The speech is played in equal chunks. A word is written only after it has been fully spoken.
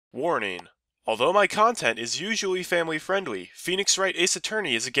Warning. Although my content is usually family-friendly, Phoenix Wright Ace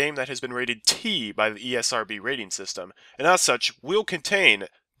Attorney is a game that has been rated T by the ESRB rating system, and as such will contain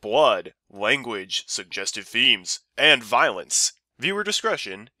blood, language, suggestive themes, and violence. Viewer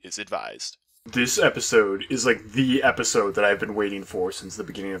discretion is advised. This episode is like the episode that I've been waiting for since the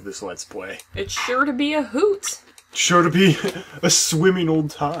beginning of this Let's Play. It's sure to be a hoot. Sure to be a swimming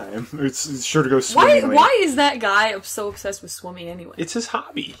old time. It's sure to go swimming. Why is that guy so obsessed with swimming anyway? It's his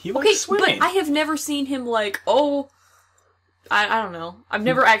hobby. He likes swimming. But I have never seen him I don't know. I've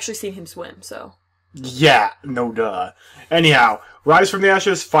never actually seen him swim, so. Yeah, no duh. Anyhow, Rise from the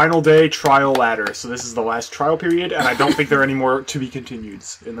Ashes, final day, trial ladder. So this is the last trial period, and I don't think there are any more to be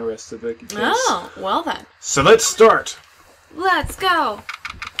continueds in the rest of the case. Oh, well then. So let's start. Let's go.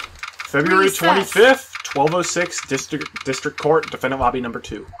 February Recess. 25th, 1206, District Court, Defendant Lobby number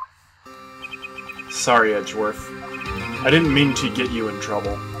 2. Sorry, Edgeworth. I didn't mean to get you in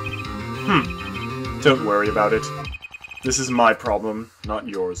trouble. Don't worry about it. This is my problem, not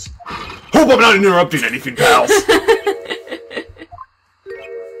yours. Hope I'm not interrupting anything, pals!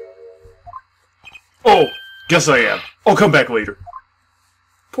 Oh, guess I am. I'll come back later.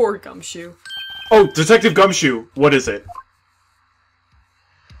 Poor Gumshoe. Oh, Detective Gumshoe, what is it?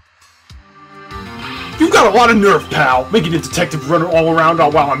 You've got a lot of nerve, pal, making a detective run all around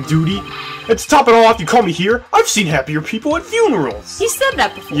while I'm duty. And to top it all off, you call me here? I've seen happier people at funerals. He said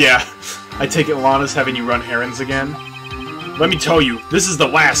that before. Yeah, I take it Lana's having you run errands again? Let me tell you, this is the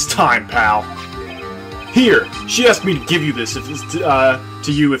last time, pal. Here, she asked me to give you this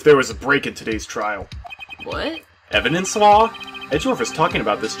to you if there was a break in today's trial. What? Evidence law? Edgeworth was talking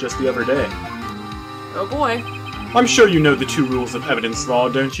about this just the other day. Oh boy. I'm sure you know the 2 rules of evidence law,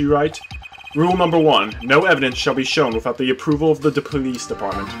 don't you, right? Rule number 1, no evidence shall be shown without the approval of the police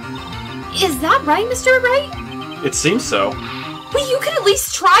department. Is that right, Mr. Wright? It seems so. Well, you could at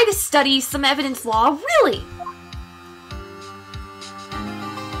least try to study some evidence law, really.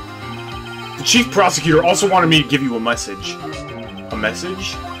 The chief prosecutor also wanted me to give you a message. A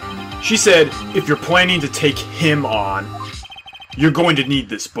message? She said, if you're planning to take him on, you're going to need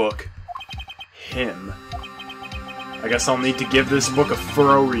this book. Him. I guess I'll need to give this book a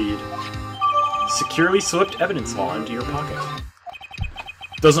thorough read. Securely slipped evidence law into your pocket.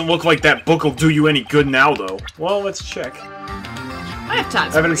 Doesn't look like that book will do you any good now, though. Well, let's check. I have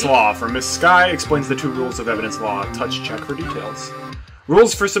time. Evidence law from Miss Sky explains the 2 rules of evidence law. Touch check for details.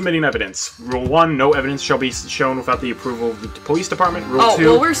 Rules for submitting evidence. Rule 1, no evidence shall be shown without the approval of the police department. Rule 2,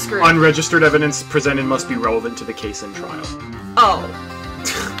 well, we're screwed. Unregistered evidence presented must be relevant to the case and trial. Oh.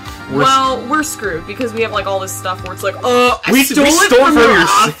 We're screwed because we have all this stuff where it's I we stole stole it from your your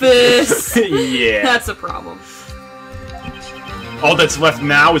office. Yeah. That's a problem. All that's left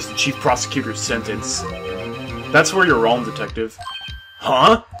now is the chief prosecutor's sentence. That's where you're wrong, detective.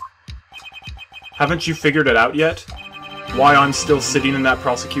 Huh? Haven't you figured it out yet? Why I'm still sitting in that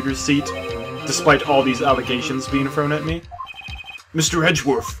prosecutor's seat, despite all these allegations being thrown at me? Mr.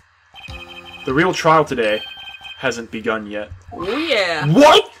 Edgeworth, the real trial today hasn't begun yet. Oh yeah.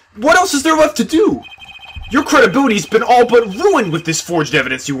 What? What else is there left to do? Your credibility's been all but ruined with this forged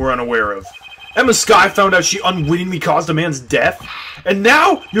evidence you were unaware of. Emma Sky found out she unwittingly caused a man's death, and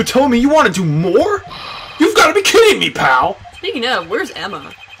now you're telling me you want to do more? You've got to be kidding me, pal! Speaking of, where's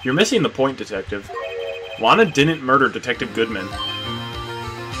Emma? You're missing the point, Detective. Lana didn't murder Detective Goodman.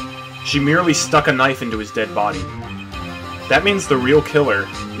 She merely stuck a knife into his dead body. That means the real killer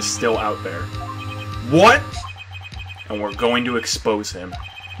is still out there. What? And we're going to expose him,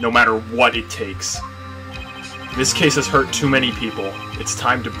 no matter what it takes. This case has hurt too many people. It's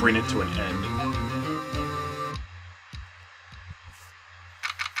time to bring it to an end.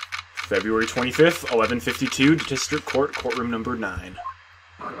 February 25th, 11:52, District Court, Courtroom number 9.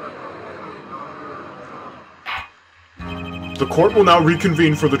 The court will now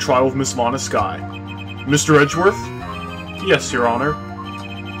reconvene for the trial of Miss Lana Sky. Mr. Edgeworth? Yes, Your Honor.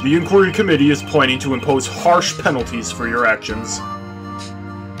 The inquiry committee is planning to impose harsh penalties for your actions.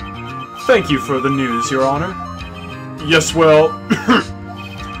 Thank you for the news, Your Honor. Yes, well...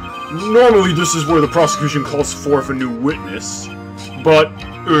 normally this is where the prosecution calls forth a new witness. But,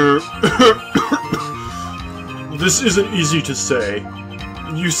 this isn't easy to say.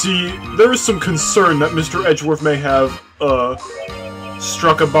 You see, there is some concern that Mr. Edgeworth may have,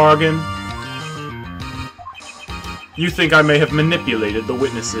 struck a bargain. You think I may have manipulated the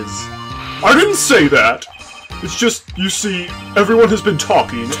witnesses. I didn't say that! It's just, you see, everyone has been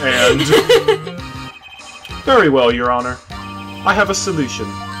talking, and... Very well, Your Honor. I have a solution.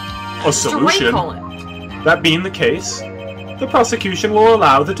 A solution? That being the case, the prosecution will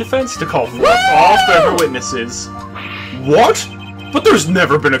allow the defense to call forth all further witnesses. What? But there's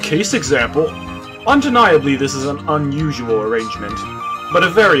never been a case example. Undeniably, this is an unusual arrangement, but a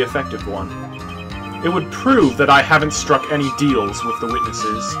very effective one. It would prove that I haven't struck any deals with the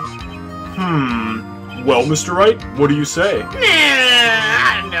witnesses. Well, Mr. Wright, what do you say?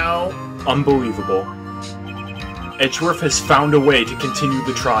 I don't know. Unbelievable. Edgeworth has found a way to continue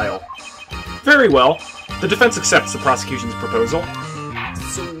the trial. Very well. The defense accepts the prosecution's proposal.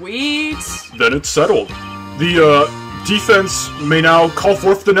 Sweet. Then it's settled. The, defense may now call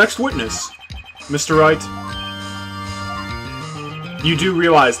forth the next witness. Mr. Wright, you do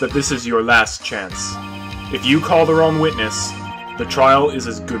realize that this is your last chance. If you call the wrong witness, the trial is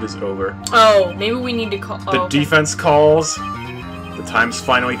as good as over. Oh, maybe we need to call... The defense calls. The time's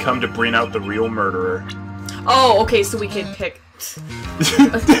finally come to bring out the real murderer. Oh, okay, so we can pick...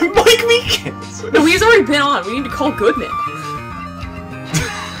 Mike, we can't. No, he's already been on. We need to call Goodman.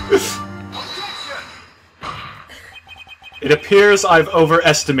 It appears I've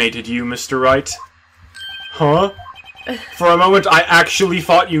overestimated you, Mr. Wright. Huh? For a moment, I actually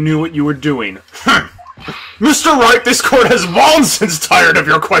thought you knew what you were doing. Mr. Wright, this court has long since tired of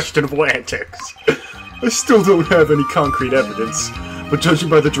your questionable antics. I still don't have any concrete evidence, but judging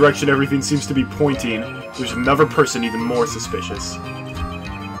by the direction everything seems to be pointing, there's another person even more suspicious.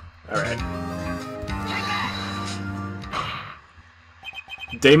 Alright.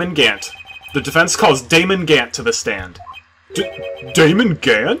 Damon Gant. The defense calls Damon Gant to the stand. Damon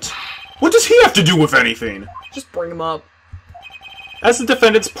Gant? What does he have to do with anything? Just bring him up. As the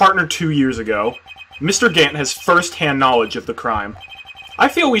defendant's partner 2 years ago, Mr. Gant has first-hand knowledge of the crime. I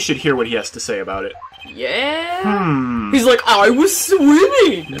feel we should hear what he has to say about it. Yeah? He's like, I was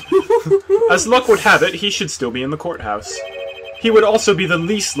swimming! As luck would have it, he should still be in the courthouse. He would also be the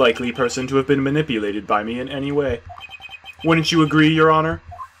least likely person to have been manipulated by me in any way. Wouldn't you agree, Your Honor?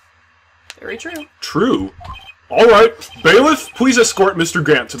 Very true. True. Alright, bailiff, please escort Mr.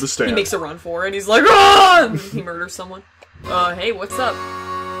 Gant to the stand. He makes a run for it. He's like, run! He murders someone. Hey, what's up?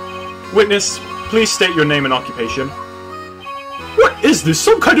 Witness, please state your name and occupation. What is this,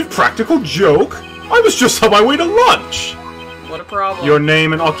 some kind of practical joke? I was just on my way to lunch! What a problem. Your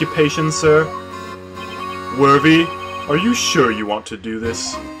name and occupation, sir? Worthy, are you sure you want to do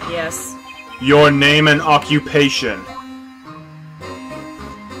this? Yes. Your name and occupation.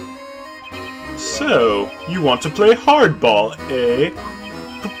 So, you want to play hardball, eh?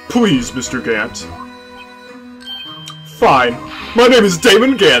 Please, Mr. Gant. Fine. My name is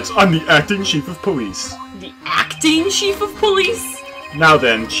Damon Gant. I'm the acting chief of police. The acting chief of police? Now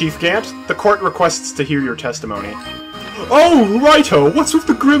then, Chief Gant, the court requests to hear your testimony. Oh, righto! What's with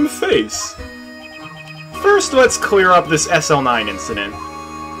the grim face? First, let's clear up this SL9 incident.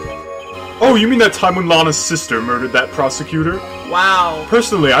 Oh, you mean that time when Lana's sister murdered that prosecutor? Wow.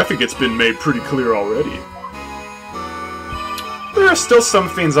 Personally, I think it's been made pretty clear already. There are still some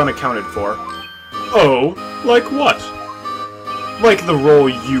things unaccounted for. Oh, like what? Like the role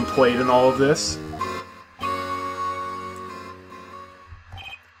you played in all of this?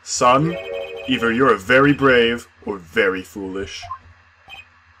 Son, either you're very brave or very foolish.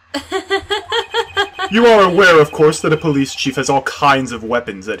 You are aware, of course, that a police chief has all kinds of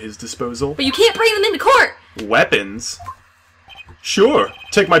weapons at his disposal. But you can't bring them into court! Weapons? Sure.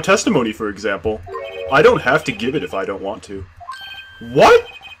 Take my testimony, for example. I don't have to give it if I don't want to. What?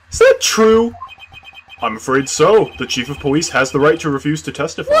 Is that true? I'm afraid so. The chief of police has the right to refuse to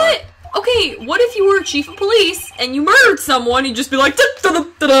testify. What? Okay, what if you were chief of police and you murdered someone? You'd just be like,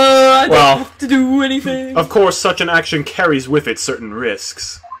 I don't have to do anything. Of course, such an action carries with it certain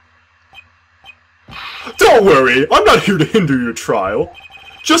risks. Don't worry, I'm not here to hinder your trial.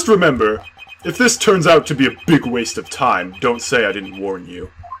 Just remember, if this turns out to be a big waste of time, don't say I didn't warn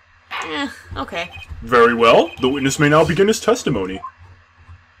you. Okay. Very well, the witness may now begin his testimony.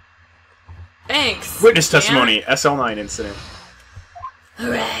 Thanks. Witness testimony, SL9 incident.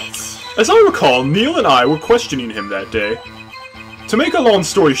 Alright. As I recall, Neil and I were questioning him that day. To make a long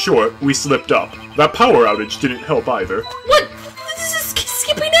story short, we slipped up. That power outage didn't help either. What? This is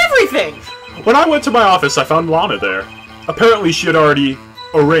skipping everything! When I went to my office, I found Lana there. Apparently she had already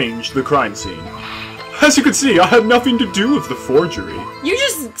arranged the crime scene. As you can see, I had nothing to do with the forgery. You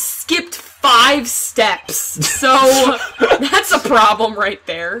just skipped 5 steps, so that's a problem right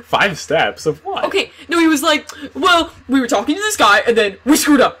there. 5 steps of what? Okay, no, he was like, well, we were talking to this guy, and then we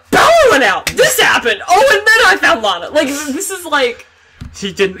screwed up. Power went out! This happened! Oh, and then I found Lana. Like, this is like...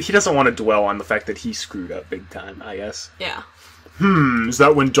 He doesn't want to dwell on the fact that he screwed up big time, I guess. Yeah. Is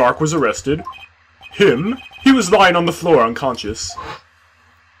that when Dark was arrested? Him? He was lying on the floor unconscious.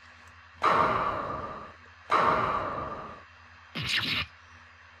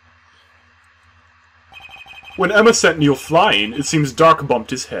 When Emma sent Neil flying, it seems Dark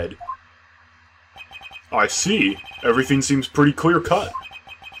bumped his head. I see. Everything seems pretty clear-cut.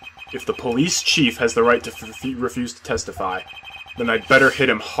 If the police chief has the right to refuse to testify, then I'd better hit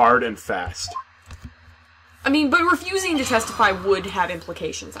him hard and fast. I mean, but refusing to testify would have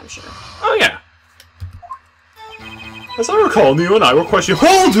implications, I'm sure. Oh, yeah. As I recall, Neil and I were questioning—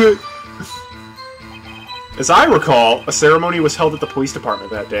 Hold it! As I recall, a ceremony was held at the police department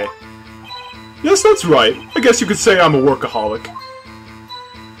that day. Yes, that's right. I guess you could say I'm a workaholic.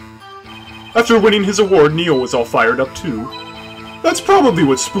 After winning his award, Neil was all fired up, too. That's probably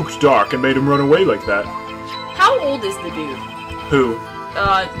what spooked Dark and made him run away like that. How old is the dude? Who?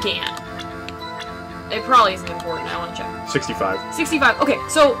 Gant. It probably isn't important. I want to check. 65. 65. Okay,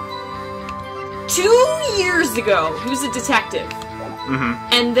 so 2 years ago, he was a detective.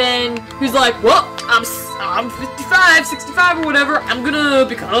 Mm-hmm. And then he was like, well, I'm 55, 65 or whatever, I'm gonna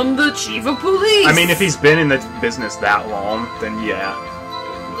become the chief of police. I mean, if he's been in the business that long, then yeah.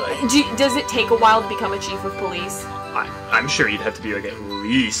 Like, does it take a while to become a chief of police? I'm sure you'd have to be, like, at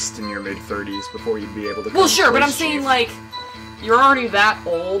least in your mid-30s before you'd be able to become Well, sure, but I'm chief. saying, like, you're already that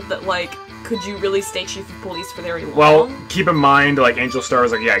old that, like, could you really stay chief of police for very long? Well, keep in mind, like, Angel Star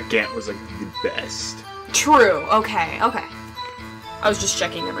was like, yeah, Gant was, like, the best. True, okay. I was just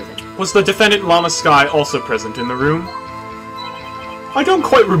checking everything. Was the defendant Lana Skye also present in the room? I don't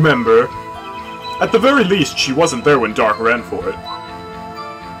quite remember. At the very least, she wasn't there when Dark ran for it.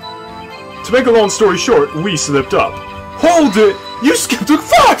 To make a long story short, we slipped up. Hold it! You skipped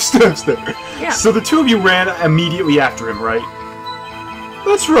 5 steps there! Yeah. So the two of you ran immediately after him, right?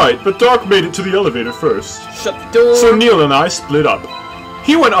 That's right, but Dark made it to the elevator first. Shut the door! So Neil and I split up.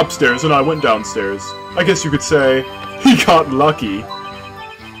 He went upstairs and I went downstairs. I guess you could say, he got lucky.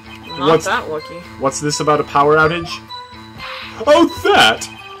 Not that lucky. What's this about a power outage? Oh, that!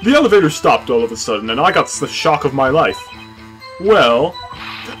 The elevator stopped all of a sudden and I got the shock of my life. Well,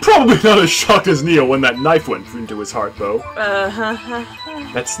 probably not as shocked as Neil when that knife went into his heart, though.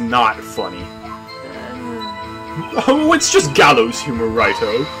 That's not funny. Oh, it's just gallows humor, righto.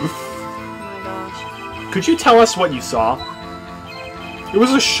 Oh my gosh. Could you tell us what you saw? It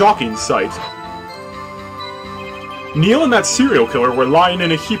was a shocking sight. Neil and that serial killer were lying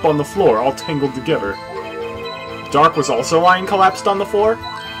in a heap on the floor, all tangled together. Dark was also lying collapsed on the floor?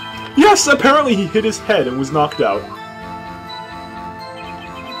 Yes, apparently he hit his head and was knocked out.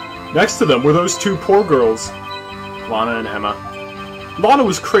 Next to them were those two poor girls, Lana and Emma. Lana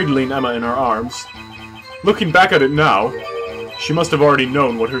was cradling Emma in her arms. Looking back at it now, she must have already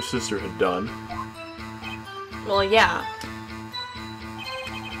known what her sister had done. Well, yeah.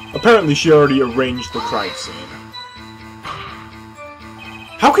 Apparently she already arranged the crime scene.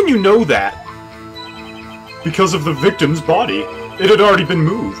 How can you know that? Because of the victim's body. It had already been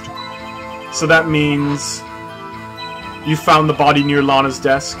moved. So that means you found the body near Lana's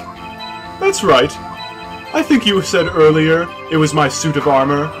desk? That's right. I think you said earlier it was my suit of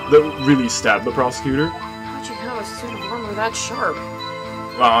armor that really stabbed the prosecutor. How'd you have a suit of armor that sharp?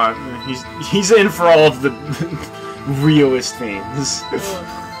 He's in for all of the realist things.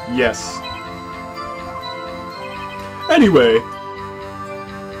 Yes. Anyway,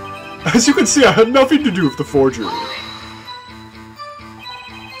 as you can see, I had nothing to do with the forgery.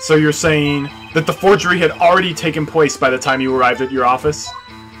 So you're saying that the forgery had already taken place by the time you arrived at your office?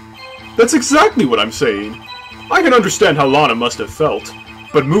 That's exactly what I'm saying. I can understand how Lana must have felt,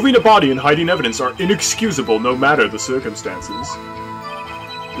 but moving a body and hiding evidence are inexcusable no matter the circumstances.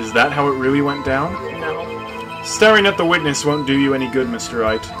 Is that how it really went down? No. Staring at the witness won't do you any good, Mr.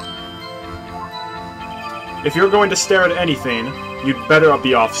 Wright. If you're going to stare at anything, you'd better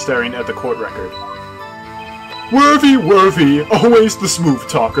be off staring at the court record. Worthy, always the smooth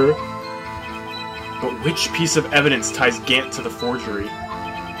talker. But which piece of evidence ties Gant to the forgery?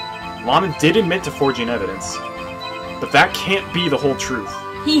 Lana did admit to forging evidence, but that can't be the whole truth.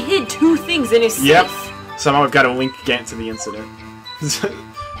 He hid 2 things in his safe. Yep. Somehow I've got to link Gant to the incident.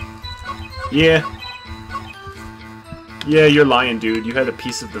 Yeah. Yeah, you're lying, dude. You had a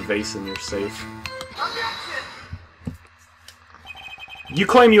piece of the vase in your safe. You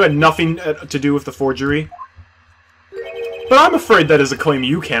claim you had nothing to do with the forgery? But I'm afraid that is a claim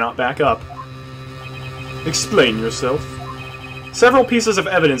you cannot back up. Explain yourself. Several pieces of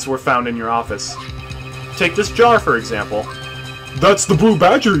evidence were found in your office. Take this jar, for example. That's the blue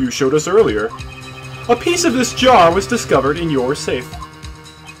badger you showed us earlier. A piece of this jar was discovered in your safe.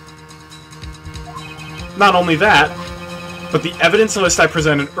 Not only that, but the evidence list I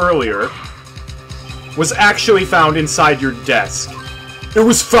presented earlier was actually found inside your desk. It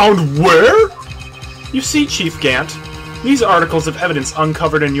was found where? You see, Chief Gant, these articles of evidence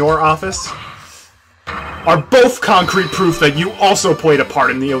uncovered in your office are both concrete proof that you also played a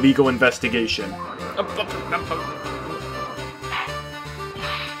part in the illegal investigation.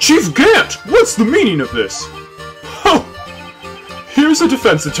 Chief Gant, what's the meaning of this? Huh. Here's a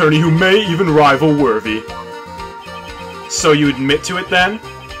defense attorney who may even rival Worthy. So you admit to it then?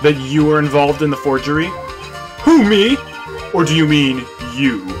 That you were involved in the forgery? Who, me? Or do you mean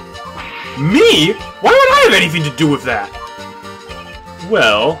you? Me? Why would I have anything to do with that?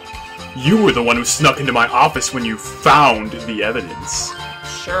 Well, you were the one who snuck into my office when you found the evidence.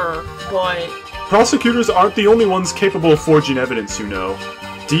 Sure, but... Prosecutors aren't the only ones capable of forging evidence, you know.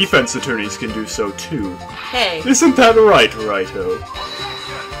 Defense attorneys can do so, too. Hey. Isn't that right, Righto?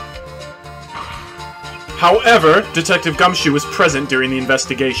 However, Detective Gumshoe was present during the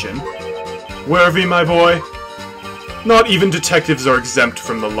investigation. Worthy, my boy, not even detectives are exempt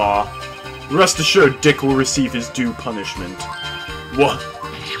from the law. Rest assured Dick will receive his due punishment. What?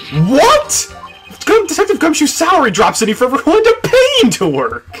 What?! Detective Gumshoe's salary drops and he forever going to paying to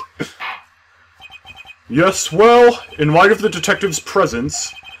work! Yes, well, in light of the detective's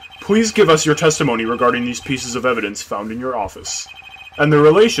presence, please give us your testimony regarding these pieces of evidence found in your office, and their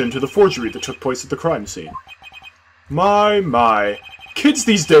relation to the forgery that took place at the crime scene. My, kids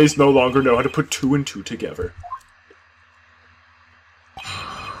these days no longer know how to put two and two together.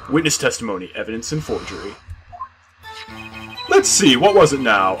 Witness testimony, evidence and forgery. Let's see, what was it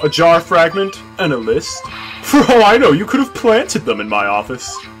now? A jar fragment? And a list? For all I know, you could have planted them in my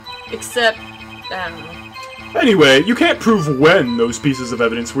office. Except, I don't know. Anyway, you can't prove when those pieces of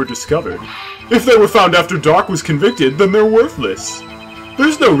evidence were discovered. If they were found after Dark was convicted, then they're worthless.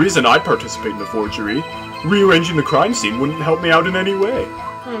 There's no reason I'd participate in the forgery. Rearranging the crime scene wouldn't help me out in any way.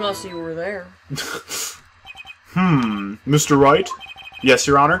 Unless you were there. Mr. Wright? Yes,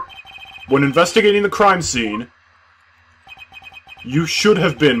 Your Honor? When investigating the crime scene, you should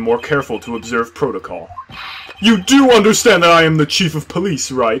have been more careful to observe protocol. You do understand that I am the Chief of Police,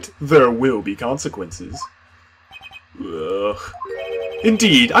 right? There will be consequences. Ugh.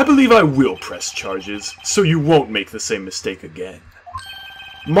 Indeed, I believe I will press charges, so you won't make the same mistake again.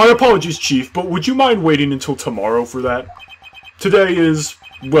 My apologies, Chief, but would you mind waiting until tomorrow for that? Today is,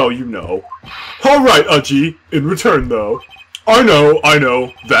 well, you know. Alright, Udgy. In return, though. I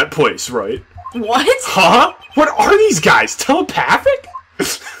know, that place, right? What? Huh? What are these guys? Telepathic?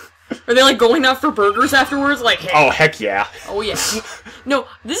 Are they, like, going out for burgers afterwards? Like, hey. Oh, heck yeah. Oh, yeah. No,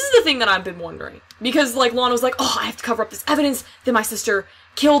 this is the thing that I've been wondering. Because, like, Lana was like, oh, I have to cover up this evidence that my sister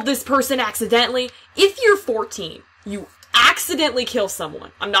killed this person accidentally. If you're 14, you accidentally kill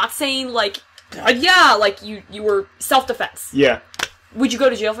someone. I'm not saying, like, yeah, like, you were self-defense. Yeah. Would you go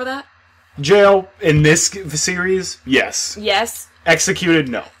to jail for that? Jail, in this series, yes. Yes? Executed,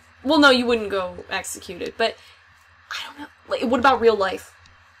 no. Well, no, you wouldn't go executed, but I don't know. Like, what about real life?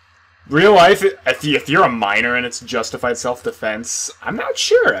 Real life, if you're a minor and it's justified self-defense, I'm not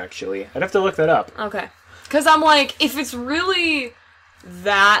sure, actually. I'd have to look that up. Okay. Because I'm like, if it's really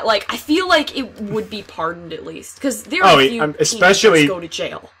that, like, I feel like it would be pardoned at least. Because there are a few especially teenagers go to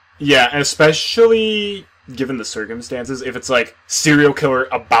jail. Yeah, and especially given the circumstances, if it's like, serial killer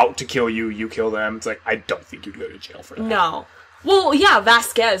about to kill you, you kill them, it's like, I don't think you'd go to jail for that. No. Well, yeah,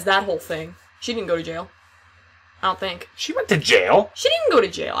 Vasquez, that whole thing. She didn't go to jail. I don't think. She went to jail? She didn't go to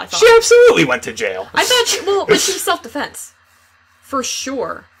jail, I thought. She absolutely went to jail. I thought she, well, but she was self-defense. For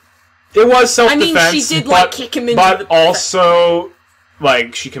sure. It was self-defense, I mean, she did, like, kick him into the... But also,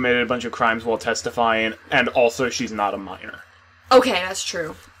 like, she committed a bunch of crimes while testifying, and also she's not a minor. Okay, that's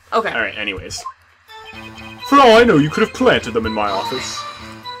true. Okay. Alright, anyways. For all I know, you could have planted them in my office.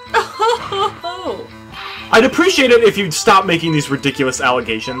 Oh. I'd appreciate it if you'd stop making these ridiculous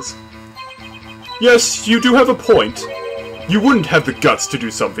allegations. Yes, you do have a point. You wouldn't have the guts to do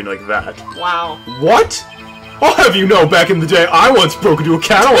something like that. Wow. What? I'll have you know, back in the day, I once broke into a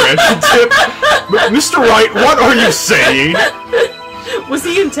cattle ranch and tipped... Mr. Wright, what are you saying? Was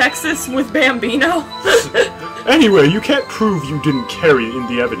he in Texas with Bambino? Anyway, you can't prove you didn't carry in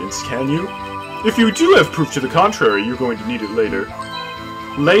the evidence, can you? If you do have proof to the contrary, you're going to need it later.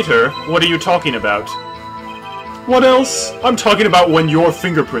 Later? What are you talking about? What else? I'm talking about when your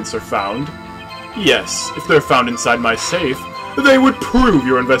fingerprints are found. Yes, if they're found inside my safe, they would prove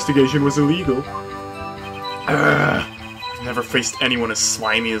your investigation was illegal. I've never faced anyone as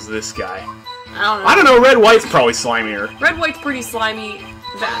slimy as this guy. I don't know, Red White's probably slimier. Red White's pretty slimy.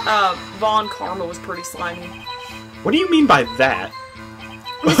 Von Karma was pretty slimy. What do you mean by that?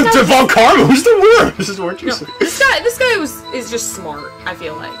 Von Karma was the worst! This is what you say. This guy is just smart, I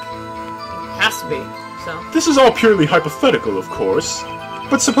feel like. He has to be, so. This is all purely hypothetical, of course.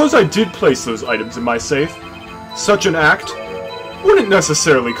 But suppose I did place those items in my safe. Such an act wouldn't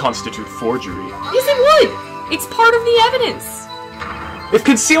necessarily constitute forgery. Yes, it would! It's part of the evidence. If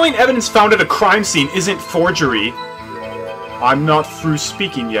concealing evidence found at a crime scene isn't forgery... I'm not through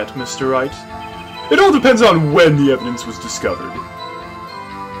speaking yet, Mr. Wright. It all depends on when the evidence was discovered.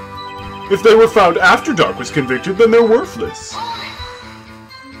 If they were found after Dark was convicted, then they're worthless.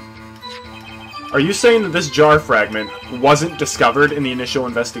 Are you saying that this jar fragment wasn't discovered in the initial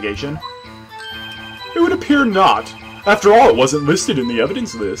investigation? It would appear not. After all, it wasn't listed in the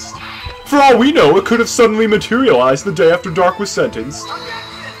evidence list. For all we know, it could have suddenly materialized the day after Dark was sentenced.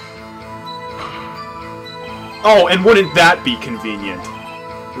 Oh, and wouldn't that be convenient?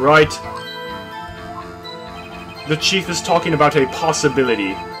 Right. The Chief is talking about a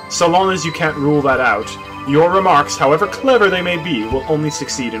possibility. So long as you can't rule that out, your remarks, however clever they may be, will only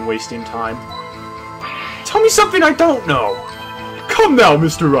succeed in wasting time. Tell me something I don't know! Come now,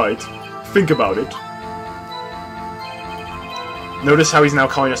 Mr. Wright. Think about it. Notice how he's now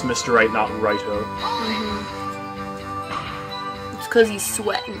calling us Mr. Wright, not Righto. It's because he's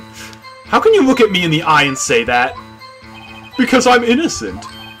sweating. How can you look at me in the eye and say that? Because I'm innocent.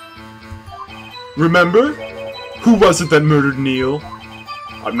 Remember? Who was it that murdered Neil?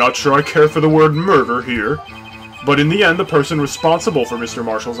 I'm not sure I care for the word murder here, but in the end the person responsible for Mr.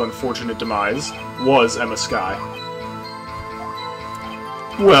 Marshall's unfortunate demise was Emma Skye.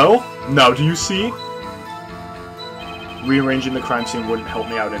 Well, now do you see? Rearranging the crime scene wouldn't help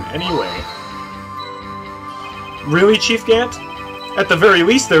me out in any way. Really, Chief Gant? At the very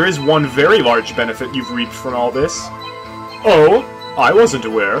least, there is one very large benefit you've reaped from all this. Oh, I wasn't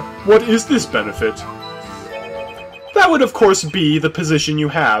aware. What is this benefit? That would, of course, be the position you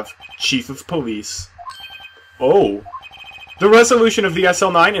have, Chief of Police. Oh. The resolution of the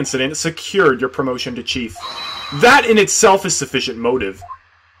SL9 incident secured your promotion to Chief. That in itself is sufficient motive.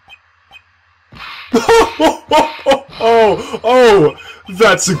 Oh,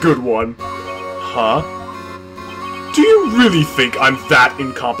 that's a good one. Huh? Do you really think I'm that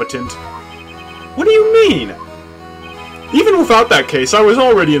incompetent? What do you mean? Even without that case, I was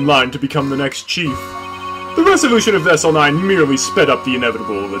already in line to become the next chief. The resolution of the SL9 merely sped up the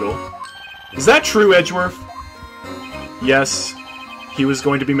inevitable a little. Is that true, Edgeworth? Yes. He was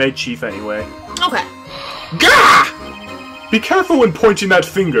going to be made chief anyway. Okay. Gah! Be careful when pointing that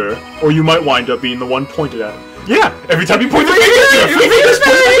finger, or you might wind up being the one pointed at. Yeah, every time you point the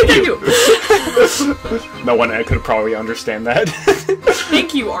finger, no one could probably understand that.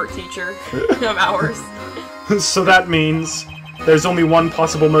 Thank you, art teacher of ours. So that means there's only one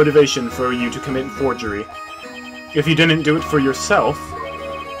possible motivation for you to commit forgery. If you didn't do it for yourself,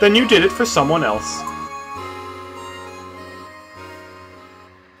 then you did it for someone else.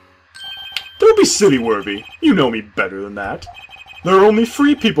 Don't be silly, Worthy. You know me better than that. There are only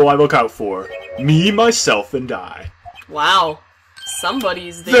 3 people I look out for. Me, myself, and I. Wow.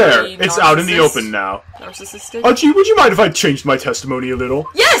 Somebody's the There! It's out in the open now. Narcissistic? Archie, would you mind if I changed my testimony a little?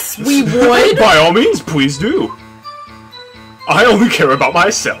 Yes, we would! By all means, please do. I only care about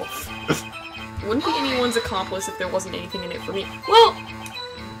myself. Wouldn't be anyone's accomplice if there wasn't anything in it for me. Well,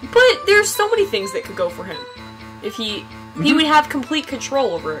 but there's so many things that could go for him. If he would have complete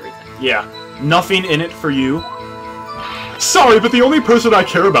control over everything. Yeah. Nothing in it for you. Sorry, but the only person I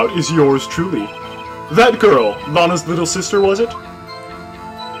care about is yours truly. That girl, Lana's little sister, was it?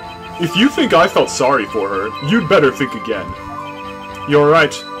 If you think I felt sorry for her, you'd better think again. You're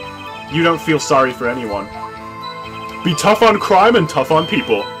right. You don't feel sorry for anyone. Be tough on crime and tough on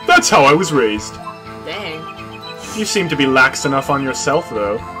people. That's how I was raised. Dang. You seem to be lax enough on yourself,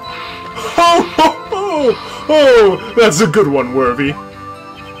 though. Ho ho ho! Oh, that's a good one, Worthy.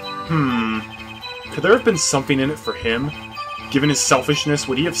 Could there have been something in it for him? Given his selfishness,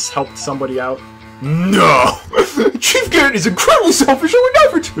 would he have helped somebody out? No! Chief Garrett is incredibly selfish, I would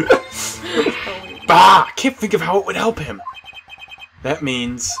never do that! Bah! I can't think of how it would help him. That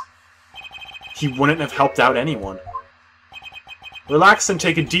means he wouldn't have helped out anyone. Relax and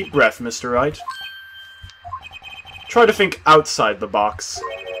take a deep breath, Mr. Wright. Try to think outside the box.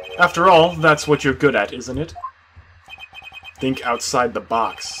 After all, that's what you're good at, isn't it? Think outside the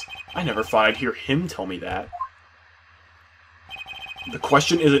box. I never thought I'd hear him tell me that. The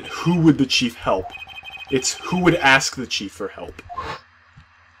question isn't who would the chief help, it's who would ask the chief for help.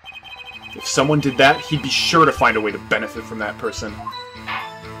 If someone did that, he'd be sure to find a way to benefit from that person.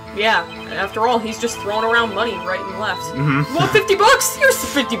 Yeah, after all, he's just throwing around money right and left. Want $50? Here's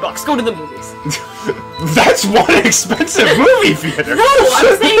 $50. Go to the movies. That's one expensive movie theater! No,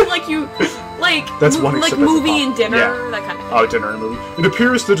 I'm saying That's one like expensive movie and dinner, yeah. that kind of thing. Oh, dinner and movie. It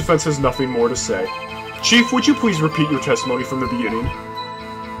appears the defense has nothing more to say. Chief, would you please repeat your testimony from the beginning?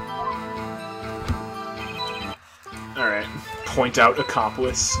 Alright. point out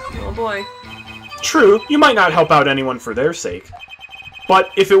accomplice. Oh boy. True, you might not help out anyone for their sake.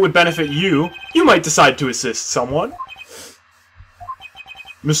 But if it would benefit you, you might decide to assist someone.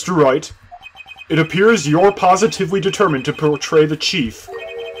 Mr. Wright, it appears you're positively determined to portray the Chief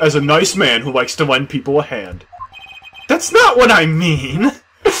as a nice man who likes to lend people a hand. That's not what I mean!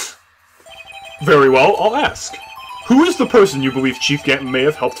 Very well, I'll ask. Who is the person you believe Chief Gant may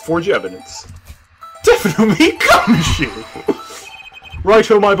have helped forge evidence? Definitely Gumshoe!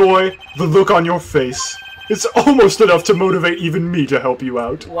 Righto, my boy, the look on your face. It's almost enough to motivate even me to help you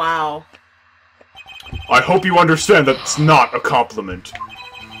out. Wow. I hope you understand that's not a compliment.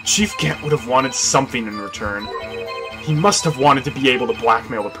 Chief Gant would have wanted something in return. He must have wanted to be able to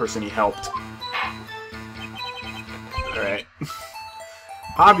blackmail the person he helped. Alright.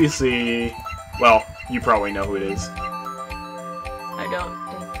 Obviously... Well, you probably know who it is. I don't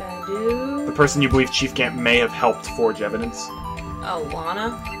think I do. The person you believe Chief Gant may have helped forge evidence. Oh,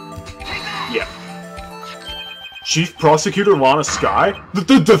 Lana? Yeah. Chief Prosecutor Lana Skye?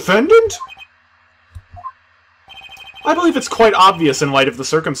 The defendant? I believe it's quite obvious in light of the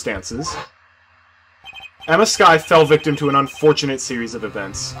circumstances. Emma Skye fell victim to an unfortunate series of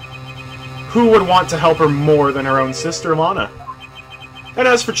events. Who would want to help her more than her own sister, Lana? And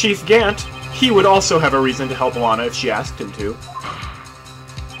as for Chief Gant, he would also have a reason to help Lana if she asked him to.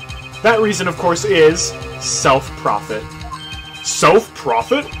 That reason, of course, is self-profit.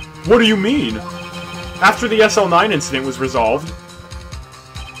 Self-profit? What do you mean? After the SL9 incident was resolved,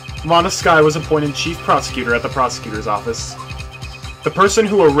 Lana Skye was appointed chief prosecutor at the prosecutor's office. The person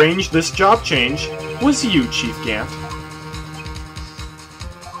who arranged this job change was you, Chief Gant.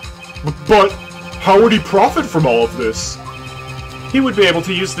 But how would he profit from all of this? He would be able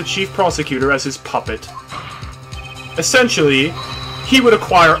to use the chief prosecutor as his puppet. Essentially, he would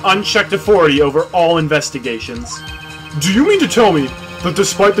acquire unchecked authority over all investigations. Do you mean to tell me that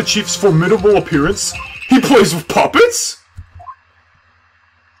despite the chief's formidable appearance, he plays with puppets?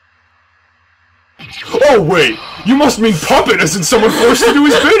 Oh wait, you must mean puppet as in someone forced to do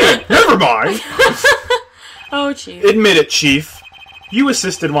his bidding! Never mind! Oh, Chief. Admit it, Chief. You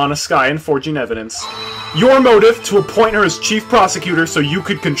assisted Lana Skye in forging evidence. Your motive, to appoint her as chief prosecutor so you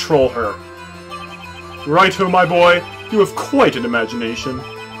could control her. Righto, my boy, you have quite an imagination.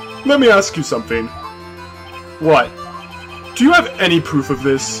 Let me ask you something. What? Do you have any proof of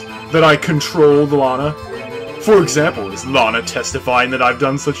this? That I controlled Lana? For example, is Lana testifying that I've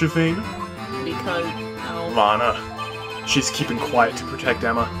done such a thing? Because, no. Lana. She's keeping quiet to protect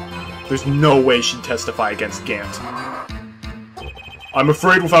Emma. There's no way she'd testify against Gant. I'm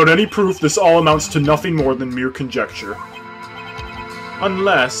afraid without any proof, this all amounts to nothing more than mere conjecture.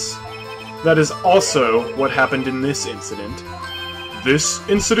 Unless, that is also what happened in this incident. This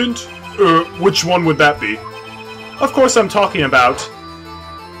incident? Which one would that be? Of course I'm talking about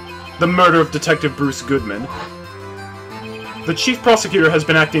the murder of Detective Bruce Goodman. The chief prosecutor has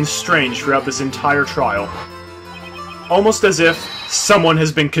been acting strange throughout this entire trial. Almost as if someone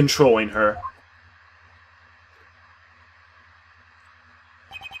has been controlling her.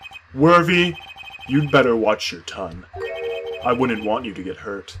 Worthy, you'd better watch your tongue. I wouldn't want you to get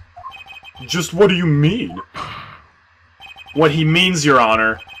hurt. Just what do you mean? What he means, Your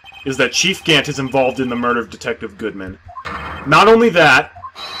Honor, is that Chief Gant is involved in the murder of Detective Goodman. Not only that,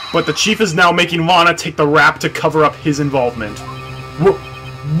 but the Chief is now making Lana take the rap to cover up his involvement. What?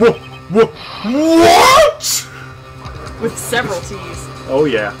 With several T's. Oh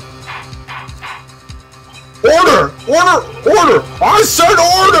yeah. Order! Order! I said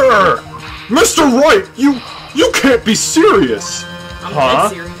order! Mr. Wright, you can't be serious!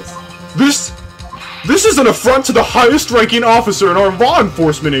 I'm dead serious. This is an affront to the highest-ranking officer in our law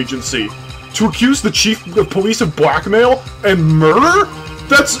enforcement agency! To accuse the chief of police of blackmail and murder?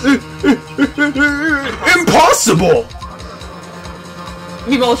 That's impossible!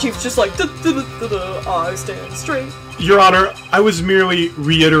 Meanwhile, Chief's just like, I stand straight. Your Honor, I was merely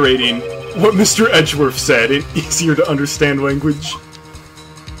reiterating what Mr. Edgeworth said in easier-to-understand language.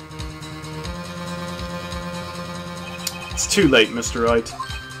 It's too late, Mr. Wright.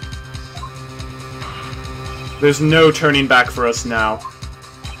 There's no turning back for us now.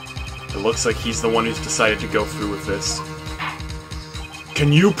 It looks like he's the one who's decided to go through with this.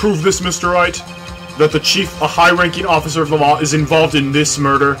 Can you prove this, Mr. Wright? That the chief, a high-ranking officer of the law, is involved in this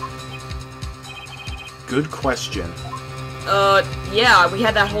murder? Good question. Yeah, we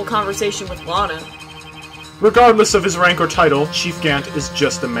had that whole conversation with Lana. Regardless of his rank or title, Chief Gant is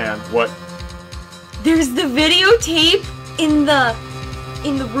just a man. What? There's the videotape in the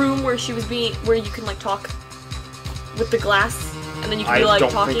room where she was where you can, like, talk with the glass, and then you can be, like,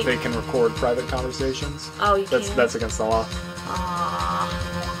 talking. I don't think they can record private conversations. Oh, you can't? That's against the law.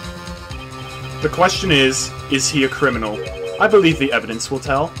 The question is he a criminal? I believe the evidence will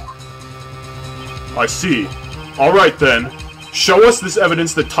tell. I see. Alright then. Show us this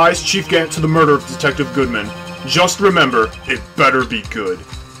evidence that ties Chief Gant to the murder of Detective Goodman. Just remember, it better be good.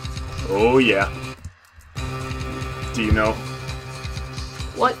 Oh yeah. Do you know?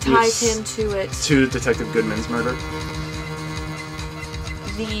 What ties him to it? To Detective Goodman's murder?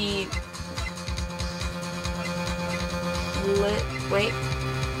 Wait.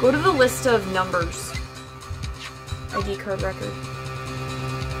 Go to the list of numbers. ID card record.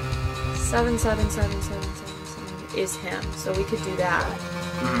 777777 is him, so we could do that.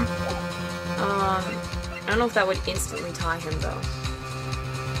 I don't know if that would instantly tie him though.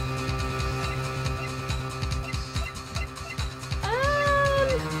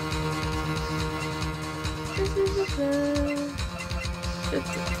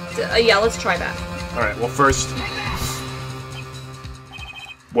 Yeah, let's try that. Alright, well first...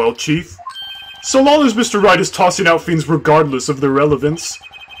 Well, Chief? So long as Mr. Wright is tossing out fiends regardless of their relevance.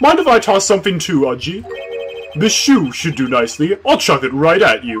 Mind if I toss something too, Arty? This shoe should do nicely. I'll chuck it right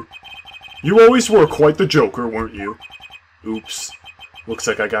at you. You always were quite the joker, weren't you? Oops. Looks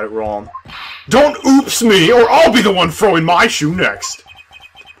like I got it wrong. Don't oops me, or I'll be the one throwing my shoe next!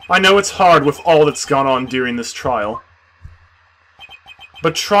 I know it's hard with all that's gone on during this trial.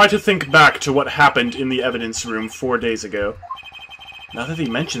 But try to think back to what happened in the evidence room 4 days ago. Now that he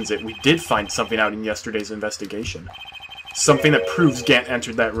mentions it, we did find something out in yesterday's investigation. Something that proves Gant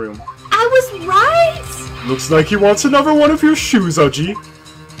entered that room. I was right! Looks like he wants another one of your shoes, Arty.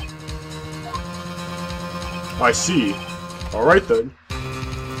 I see. Alright then.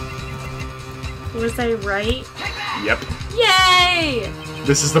 Was I right? Yep. Yay!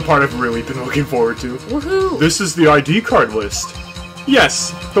 This is the part I've really been looking forward to. Woohoo! This is the ID card list.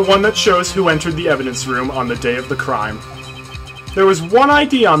 Yes, the one that shows who entered the evidence room on the day of the crime. There was one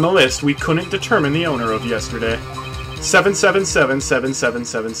ID on the list we couldn't determine the owner of yesterday.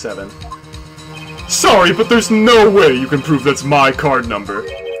 7777777. Sorry, but there's no way you can prove that's my card number.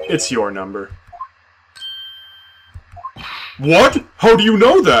 It's your number. What? How do you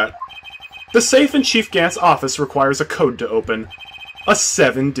know that? The safe in Chief Gant's office requires a code to open. A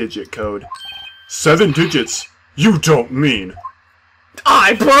 7-digit code. 7 digits? You don't mean...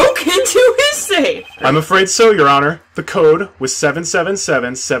 I broke into his safe! I'm afraid so, Your Honor. The code was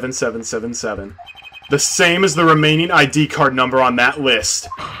 7777777. The same as the remaining ID card number on that list.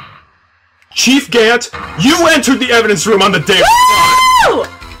 Chief Gant, you entered the evidence room on the day of the crime!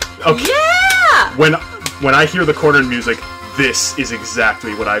 Okay. Yeah! When I hear the cornered music, this is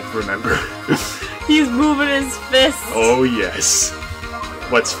exactly what I remember. He's moving his fist. Oh, yes.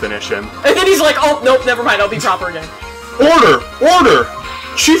 Let's finish him. And then he's like, oh, nope, never mind, I'll be proper again. Order! Order!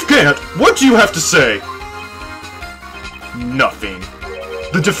 Chief Gant, what do you have to say? Nothing.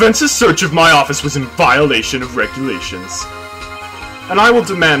 The defense's search of my office was in violation of regulations. And I will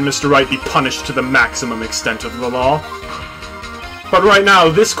demand Mr. Wright be punished to the maximum extent of the law. But right now,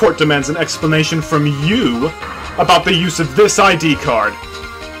 this court demands an explanation from you about the use of this ID card.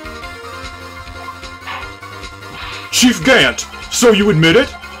 Chief Gant, so you admit it?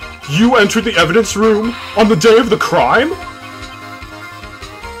 You entered the evidence room on the day of the crime?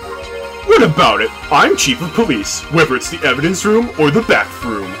 What about it? I'm chief of police, whether it's the evidence room or the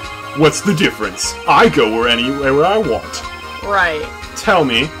bathroom. What's the difference? I go anywhere I want. Right. Tell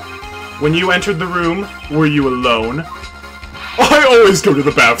me, when you entered the room, were you alone? I always go to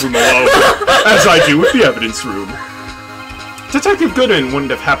the bathroom alone, as I do with the evidence room. Detective Goodman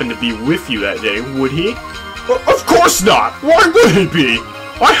wouldn't have happened to be with you that day, would he? Of course not! Why would he be?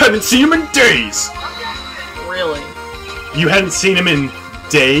 I hadn't seen him in days! Really? You hadn't seen him in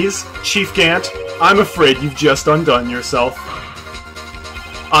days, Chief Gant? I'm afraid you've just undone yourself.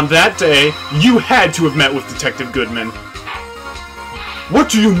 On that day, you had to have met with Detective Goodman. What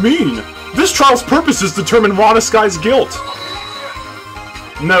do you mean? This trial's purpose is to determine Wannaskai's guilt.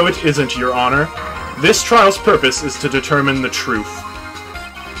 No, it isn't, Your Honor. This trial's purpose is to determine the truth.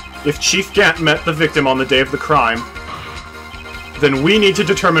 If Chief Gant met the victim on the day of the crime, then we need to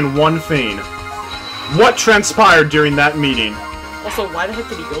determine one thing. What transpired during that meeting? Also, why the heck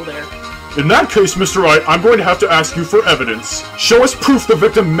did he go there? In that case, Mr. Wright, I'm going to have to ask you for evidence. Show us proof the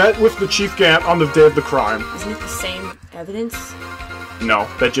victim met with the Chief Gant on the day of the crime. Isn't it the same evidence? No,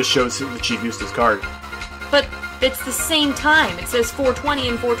 that just shows the Chief used his card. But it's the same time. It says 420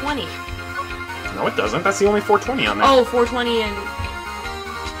 and 420. No, it doesn't. That's the only 420 on there. Oh, 420 and...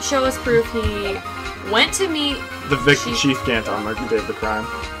 Show us proof he went to meet... The victim, Chief Gant, on the day of the crime.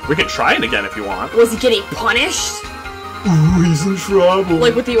 We can try it again if you want. Was he getting punished? Ooh, he's in trouble.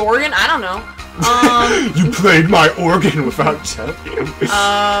 Like with the organ? I don't know. You played my organ without telling.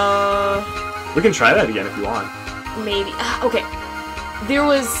 We can try that again if you want. Maybe. Okay. There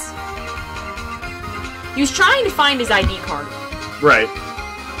was... He was trying to find his ID card. Right.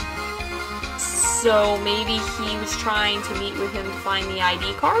 So maybe he was trying to meet with him to find the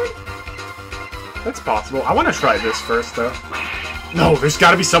ID card? That's possible. I want to try this first, though. No, there's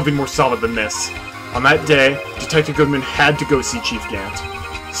got to be something more solid than this. On that day, Detective Goodman had to go see Chief Gant.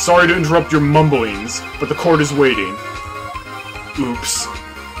 Sorry to interrupt your mumblings, but the court is waiting. Oops.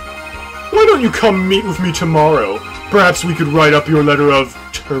 Why don't you come meet with me tomorrow? Perhaps we could write up your letter of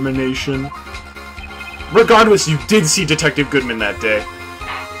termination. Regardless, you did see Detective Goodman that day.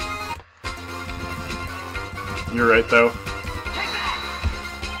 You're right, though.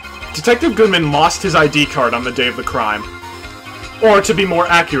 Detective Goodman lost his ID card on the day of the crime. Or, to be more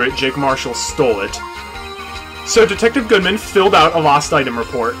accurate, Jake Marshall stole it. So Detective Goodman filled out a lost item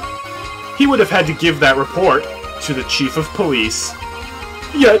report. He would have had to give that report to the Chief of Police.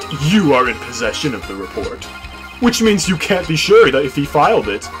 Yet, you are in possession of the report. Which means you can't be sure that if he filed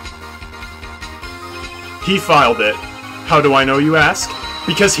it. He filed it. How do I know, you ask?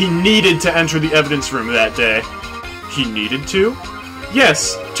 Because he needed to enter the evidence room that day. He needed to?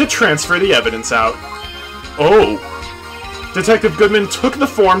 Yes, to transfer the evidence out. Oh. Detective Goodman took the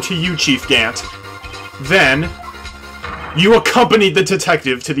form to you, Chief Gant. Then, you accompanied the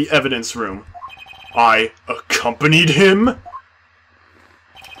detective to the evidence room. I accompanied him?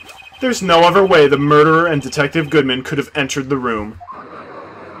 There's no other way the murderer and Detective Goodman could have entered the room.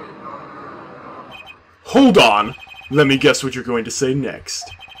 Hold on. Let me guess what you're going to say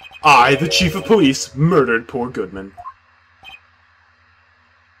next. I, the Chief of Police, murdered poor Goodman.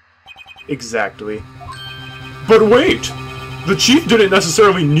 Exactly. But wait! The Chief didn't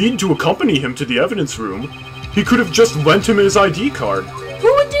necessarily need to accompany him to the evidence room. He could have just lent him his ID card.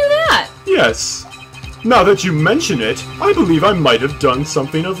 Who would do that? Yes. Now that you mention it, I believe I might have done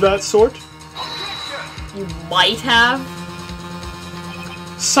something of that sort. You might have?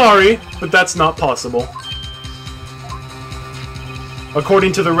 Sorry, but that's not possible.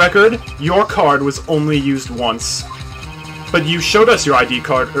 According to the record, your card was only used once. But you showed us your ID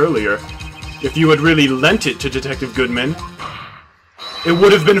card earlier. If you had really lent it to Detective Goodman, it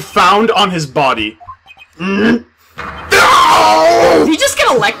would have been found on his body. Did he just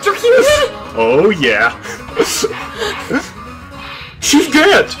get electrocuted? Oh, yeah. Chief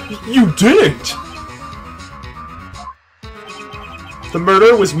Gant, you didn't! The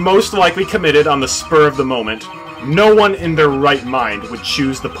murder was most likely committed on the spur of the moment. No one in their right mind would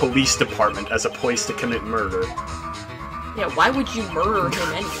choose the police department as a place to commit murder. Yeah, why would you murder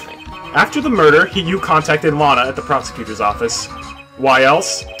him anyway? After the murder, you contacted Lana at the prosecutor's office. Why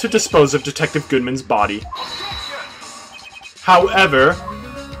else? To dispose of Detective Goodman's body. However,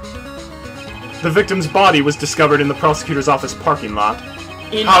 the victim's body was discovered in the prosecutor's office parking lot.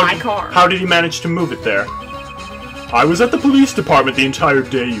 In my car. How did he manage to move it there? I was at the police department the entire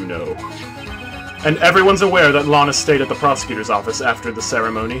day, you know. And everyone's aware that Lana stayed at the prosecutor's office after the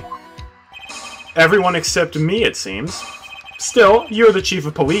ceremony. Everyone except me, it seems. Still, you're the chief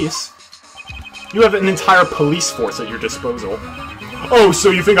of police. You have an entire police force at your disposal. Oh, so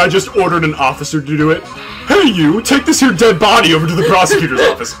you think I just ordered an officer to do it? Hey you, take this here dead body over to the prosecutor's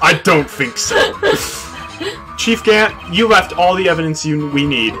office. I don't think so. Chief Gant, you left all the evidence we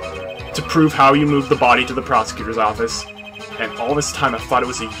need to prove how you moved the body to the prosecutor's office. And all this time I thought it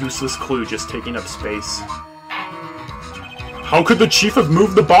was a useless clue just taking up space. How could the chief have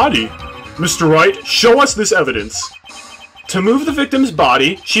moved the body? Mr. Wright, show us this evidence. To move the victim's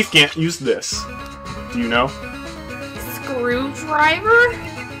body, Chief Gant used this. Do you know? Screwdriver?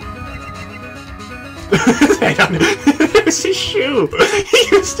 Hang on. It's his shoe.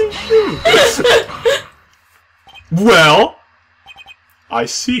 He used his shoe. Well, I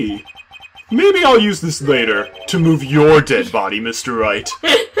see. Maybe I'll use this later to move your dead body, Mr. Wright.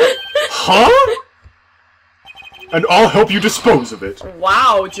 Huh? And I'll help you dispose of it.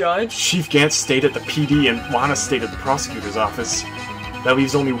 Wow, Judge. Chief Gant stayed at the PD and Lana stayed at the prosecutor's office. That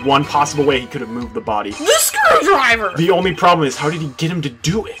leaves only one possible way he could have moved the body. The screwdriver! The only problem is, how did he get him to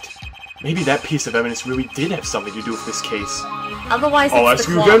do it? Maybe that piece of evidence really did have something to do with this case. Otherwise, I'll ask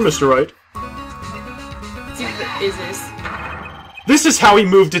you again, Mr. Wright. Is this? This is how he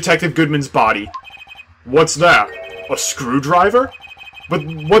moved Detective Goodman's body. What's that? A screwdriver? But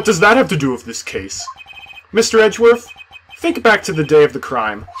what does that have to do with this case? Mr. Edgeworth, think back to the day of the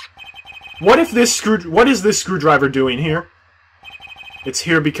crime. What is this screwdriver doing here? It's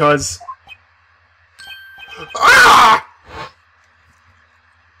here because... Ah!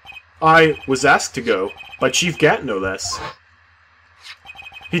 I was asked to go, by Chief Gant no less.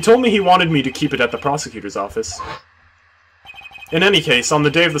 He told me he wanted me to keep it at the prosecutor's office. In any case, on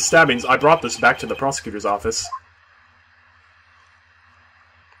the day of the stabbings, I brought this back to the prosecutor's office.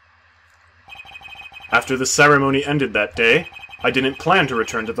 After the ceremony ended that day, I didn't plan to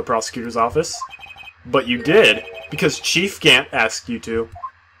return to the prosecutor's office. But you did, because Chief Gant asked you to.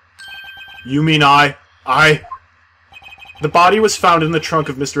 You mean I... The body was found in the trunk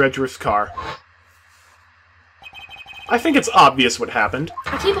of Mr. Edgeworth's car. I think it's obvious what happened.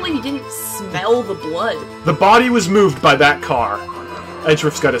 I can't believe you didn't smell the blood. The body was moved by that car.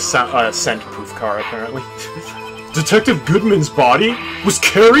 Edgeworth's got a scent-proof car, apparently. Detective Goodman's body was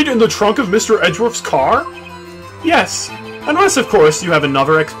carried in the trunk of Mr. Edgeworth's car? Yes. Unless, of course, you have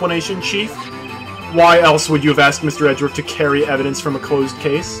another explanation, Chief. Why else would you have asked Mr. Edgeworth to carry evidence from a closed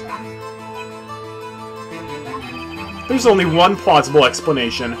case? There's only one plausible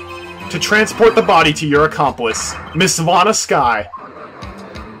explanation. To transport the body to your accomplice, Miss Lana Skye.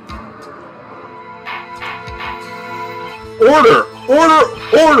 Order! Order!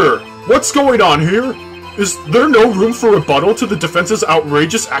 Order! What's going on here? Is there no room for rebuttal to the defense's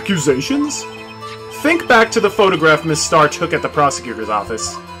outrageous accusations? Think back to the photograph Miss Starr took at the prosecutor's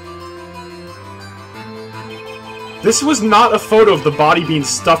office. This was not a photo of the body being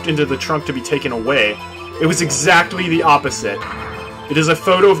stuffed into the trunk to be taken away. It was exactly the opposite. It is a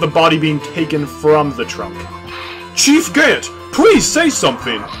photo of the body being taken from the trunk. Chief Gant, please say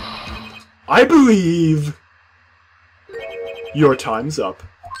something! I believe... Your time's up.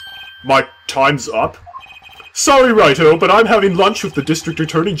 My time's up? Sorry, Righto, but I'm having lunch with the District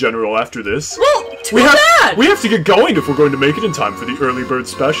Attorney General after this. Well, too bad! We have to get going if we're going to make it in time for the early bird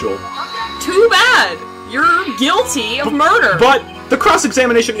special. Too bad! You're guilty of murder! But the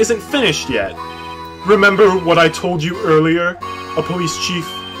cross-examination isn't finished yet. Remember what I told you earlier? A police chief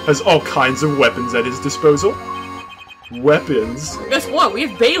has all kinds of weapons at his disposal. Weapons? Guess what? We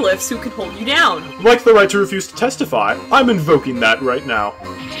have bailiffs who can hold you down. Like the right to refuse to testify. I'm invoking that right now.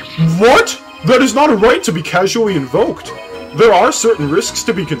 What? That is not a right to be casually invoked. There are certain risks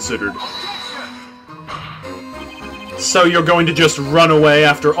to be considered. So you're going to just run away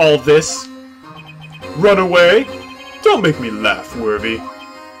after all this? Run away? Don't make me laugh, Worthy.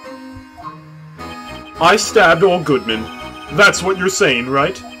 I stabbed old Goodman. That's what you're saying,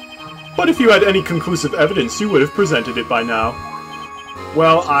 right? But if you had any conclusive evidence, you would have presented it by now.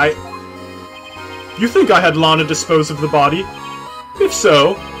 Well, You think I had Lana dispose of the body? If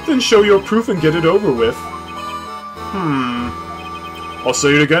so, then show your proof and get it over with. I'll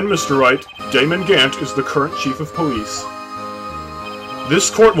say it again, Mr. Wright. Damon Gant is the current chief of police. This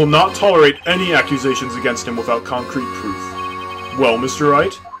court will not tolerate any accusations against him without concrete proof. Well, Mr.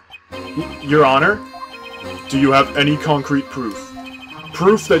 Wright? Your Honor? Do you have any concrete proof?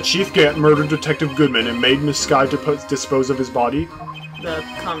 Proof that Chief Gant murdered Detective Goodman and made Miss Skye dispose of his body? The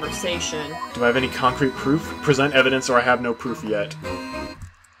conversation. Do I have any concrete proof? Present evidence or I have no proof yet.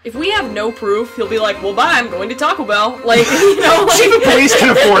 If we have no proof, he'll be like, well, bye, I'm going to Taco Bell. Like, you know, like... Chief of police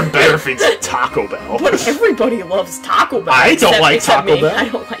can afford better things than Taco Bell. But everybody loves Taco Bell. I don't like Taco Bell. I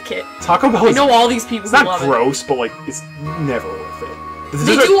don't like it. Taco Bell is... I know all these people who love it. It's not gross, but, like, it's never worth it.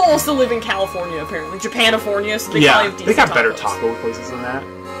 They do also live in California, apparently. Japanifornia, so they probably have decent they got tacos. better taco places than that.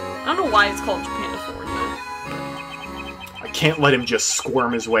 I don't know why it's called Japanifornia. I can't let him just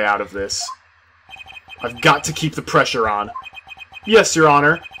squirm his way out of this. I've got to keep the pressure on. Yes, Your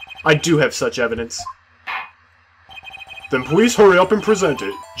Honor. I do have such evidence. Then please hurry up and present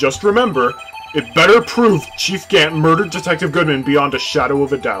it. Just remember, it better prove Chief Gant murdered Detective Goodman beyond a shadow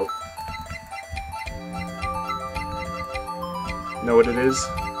of a doubt. Know what it is?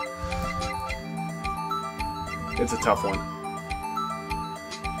 It's a tough one.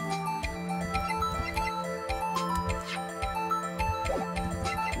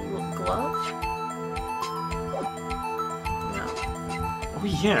 Glove? No. Oh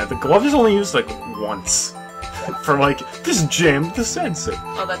yeah, the glove is only used like once. For like, this jammed the sensor.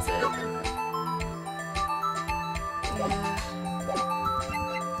 Oh, that's it.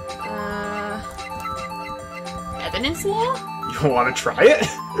 Evidence law? You want to try it?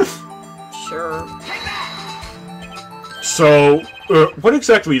 Sure. So, what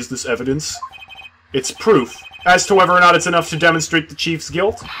exactly is this evidence? It's proof. As to whether or not it's enough to demonstrate the chief's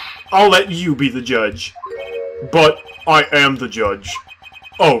guilt, I'll let you be the judge. But I am the judge.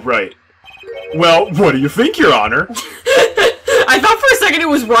 Oh, right. Well, what do you think, Your Honor? I thought for a second it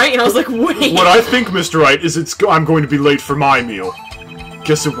was right, and I was like, wait. What I think, Mr. Wright, is I'm going to be late for my meal.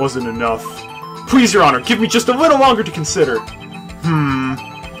 Guess it wasn't enough. Please, Your Honor, give me just a little longer to consider.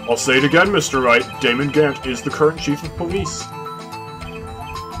 I'll say it again, Mr. Wright. Damon Gant is the current chief of police.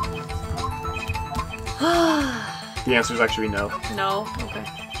 The answer is actually no. No? Okay.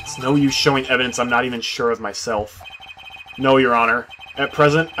 It's no use showing evidence I'm not even sure of myself. No, Your Honor. At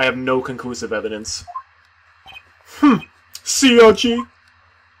present, I have no conclusive evidence. See, Archie?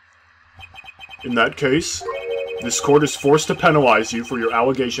 In that case, this court is forced to penalize you for your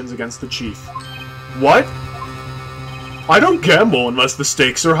allegations against the chief. What? I don't gamble unless the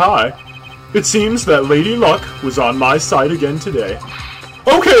stakes are high. It seems that Lady Luck was on my side again today.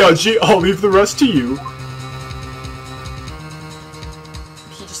 Okay, Archie, I'll leave the rest to you.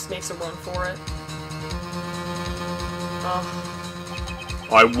 He just makes a run for it. Oh.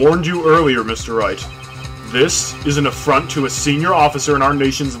 I warned you earlier, Mr. Wright. This is an affront to a senior officer in our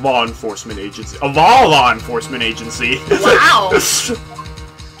nation's law enforcement agency. Of all law enforcement agency! Wow!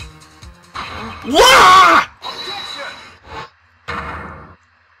 Wah!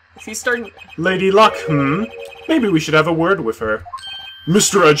 Is he starting... Lady Luck, Maybe we should have a word with her.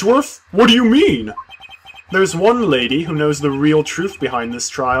 Mr. Edgeworth? What do you mean? There's one lady who knows the real truth behind this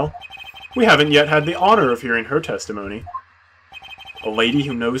trial. We haven't yet had the honor of hearing her testimony. A lady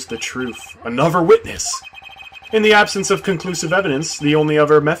who knows the truth. Another witness! In the absence of conclusive evidence, the only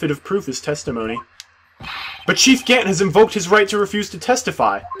other method of proof is testimony. But Chief Gant has invoked his right to refuse to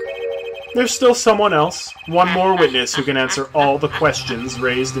testify. There's still someone else, one more witness who can answer all the questions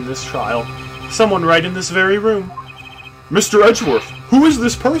raised in this trial. Someone right in this very room. Mr. Edgeworth, who is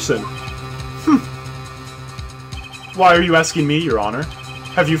this person? Why are you asking me, Your Honor?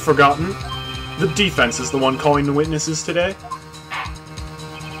 Have you forgotten? The defense is the one calling the witnesses today.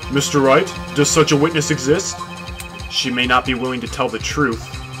 Mr. Wright, does such a witness exist? She may not be willing to tell the truth,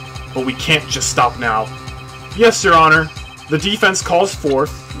 but we can't just stop now. Yes, Your Honor. The defense calls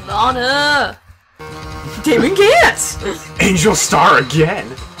forth... Lana! Damon Gant! Angel Star again!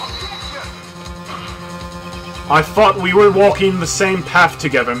 I thought we were walking the same path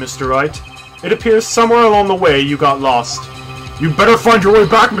together, Mr. Wright. It appears somewhere along the way you got lost. You better find your way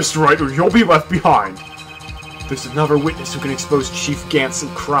back, Mr. Wright, or you'll be left behind. There's another witness who can expose Chief Gant's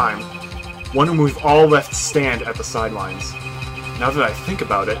crime. One whom we've all left stand at the sidelines. Now that I think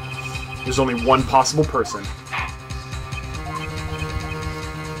about it, there's only one possible person.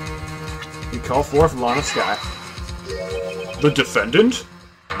 We call forth Lana Skye. The defendant?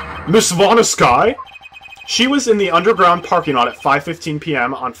 Miss Lana Skye? She was in the underground parking lot at 5:15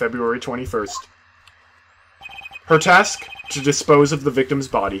 p.m. on February 21st. Her task? To dispose of the victim's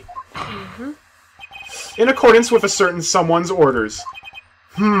body. In accordance with a certain someone's orders.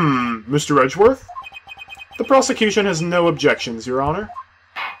 Mr. Edgeworth? The prosecution has no objections, Your Honor.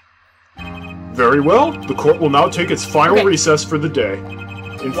 Very well. The court will now take its final recess for the day.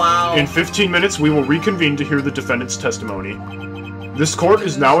 In 15 minutes, we will reconvene to hear the defendant's testimony. This court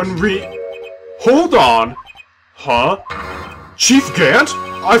is now in Hold on! Huh? Chief Gant?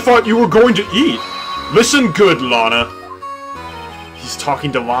 I thought you were going to eat! Listen good, Lana. He's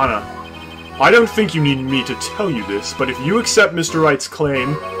talking to Lana. I don't think you need me to tell you this, but if you accept Mr. Wright's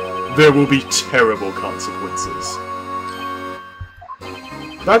claim, there will be terrible consequences.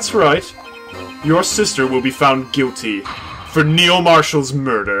 That's right. Your sister will be found guilty for Neil Marshall's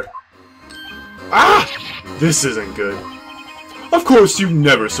murder. Ah! This isn't good. Of course, you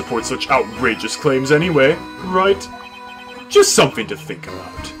never support such outrageous claims anyway, right? Just something to think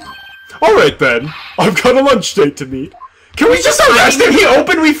about. Alright then, I've got a lunch date to meet. Can we just arrest him? He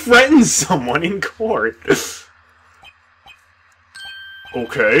openly threatens someone in court.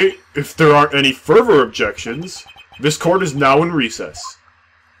 Okay, if there aren't any further objections, this court is now in recess.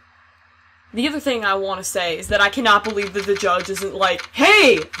 The other thing I want to say is that I cannot believe that the judge isn't like,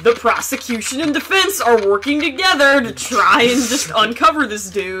 hey, the prosecution and defense are working together to try and just uncover this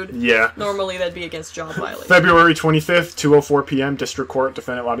dude. Yeah. Normally that'd be against job violation. February 25th, 2:04 p.m., District Court,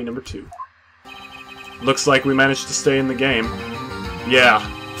 Defendant Lobby Number 2. Looks like we managed to stay in the game. Yeah,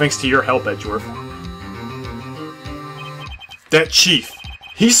 thanks to your help, Edgeworth. That chief,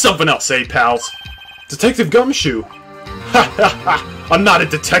 he's something else, eh, pals? Detective Gumshoe. Ha ha ha! I'm not a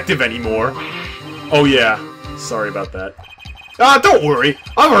detective anymore. Oh yeah, sorry about that. Don't worry,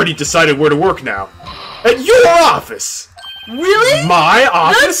 I've already decided where to work now. At your office! Really? My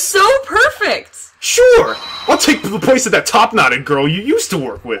office? That's so perfect! Sure! I'll take the place of that top-knotted girl you used to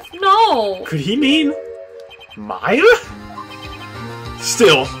work with. No! Could he mean... Maya?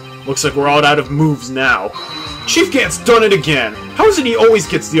 Still, looks like we're all out of moves now. Chief Gant's done it again! How is it he always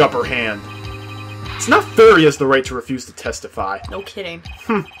gets the upper hand? It's not fair he has the right to refuse to testify. No kidding.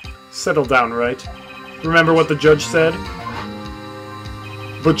 Settle down, right? Remember what the judge said?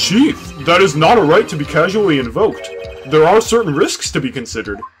 But Chief, that is not a right to be casually invoked. There are certain risks to be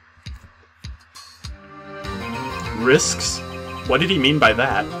considered. Risks? What did he mean by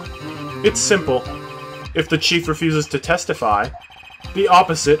that? It's simple. If the chief refuses to testify, The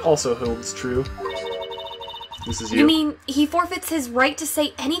opposite also holds true. This is you. You mean he forfeits his right to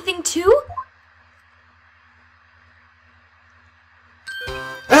say anything too?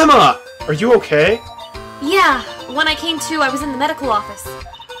 Emma! Are you okay? Yeah, when I came to, I was in the medical office.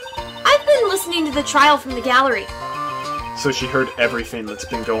 I've been listening to the trial from the gallery. So she heard everything that's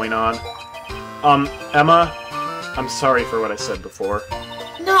been going on. Emma, I'm sorry for what I said before.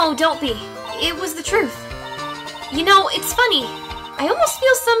 No, don't be. It was the truth. You know, it's funny. I almost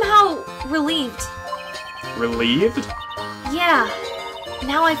feel somehow relieved. Relieved? Yeah.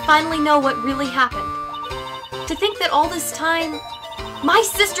 Now I finally know what really happened. To think that all this time, my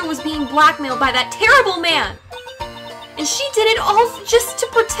sister was being blackmailed by that terrible man. And she did it all just to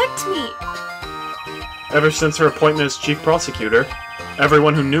protect me. Ever since her appointment as chief prosecutor,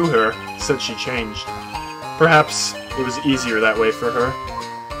 everyone who knew her said she changed. Perhaps it was easier that way for her.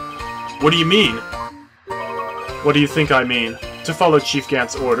 What do you mean? What do you think I mean? To follow Chief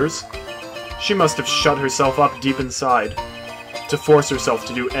Gant's orders. She must have shut herself up deep inside, to force herself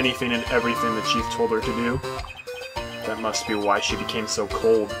to do anything and everything the Chief told her to do. That must be why she became so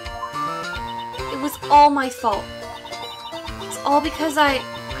cold. It was all my fault. It's all because I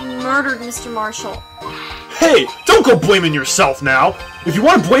murdered Mr. Marshall. Hey! Don't go blaming yourself now! If you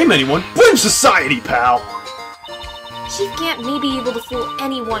want to blame anyone, blame society, pal! Chief Gant may be able to fool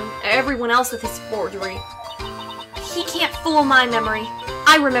everyone else with his forgery. He can't fool my memory.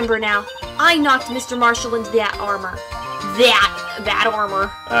 I remember now. I knocked Mr. Marshall into that armor. That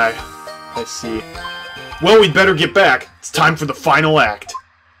armor. I see. Well, we'd better get back. It's time for the final act.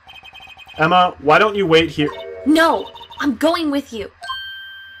 Emma, why don't you wait here? No, I'm going with you.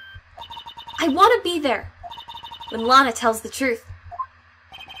 I want to be there when Lana tells the truth.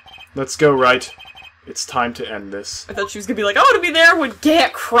 Let's go, right. It's time to end this. I thought she was going to be like, I want to be there when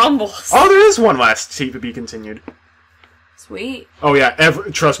Gant crumbles. Oh, there is one last to be continued. Sweet. Oh yeah,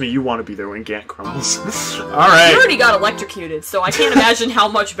 trust me, you want to be there when Gant crumbles. Alright. You already got electrocuted, so I can't imagine how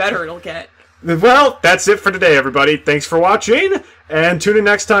much better it'll get. Well, that's it for today, everybody. Thanks for watching, and tune in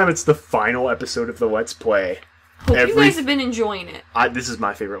next time. It's the final episode of the Let's Play. Hope you guys have been enjoying it. This is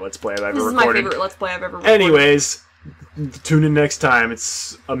my favorite Let's Play I've ever recorded. This is my favorite Let's Play I've ever recorded. Anyways, tune in next time.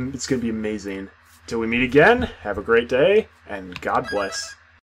 It's going to be amazing. Till we meet again, have a great day, and God bless.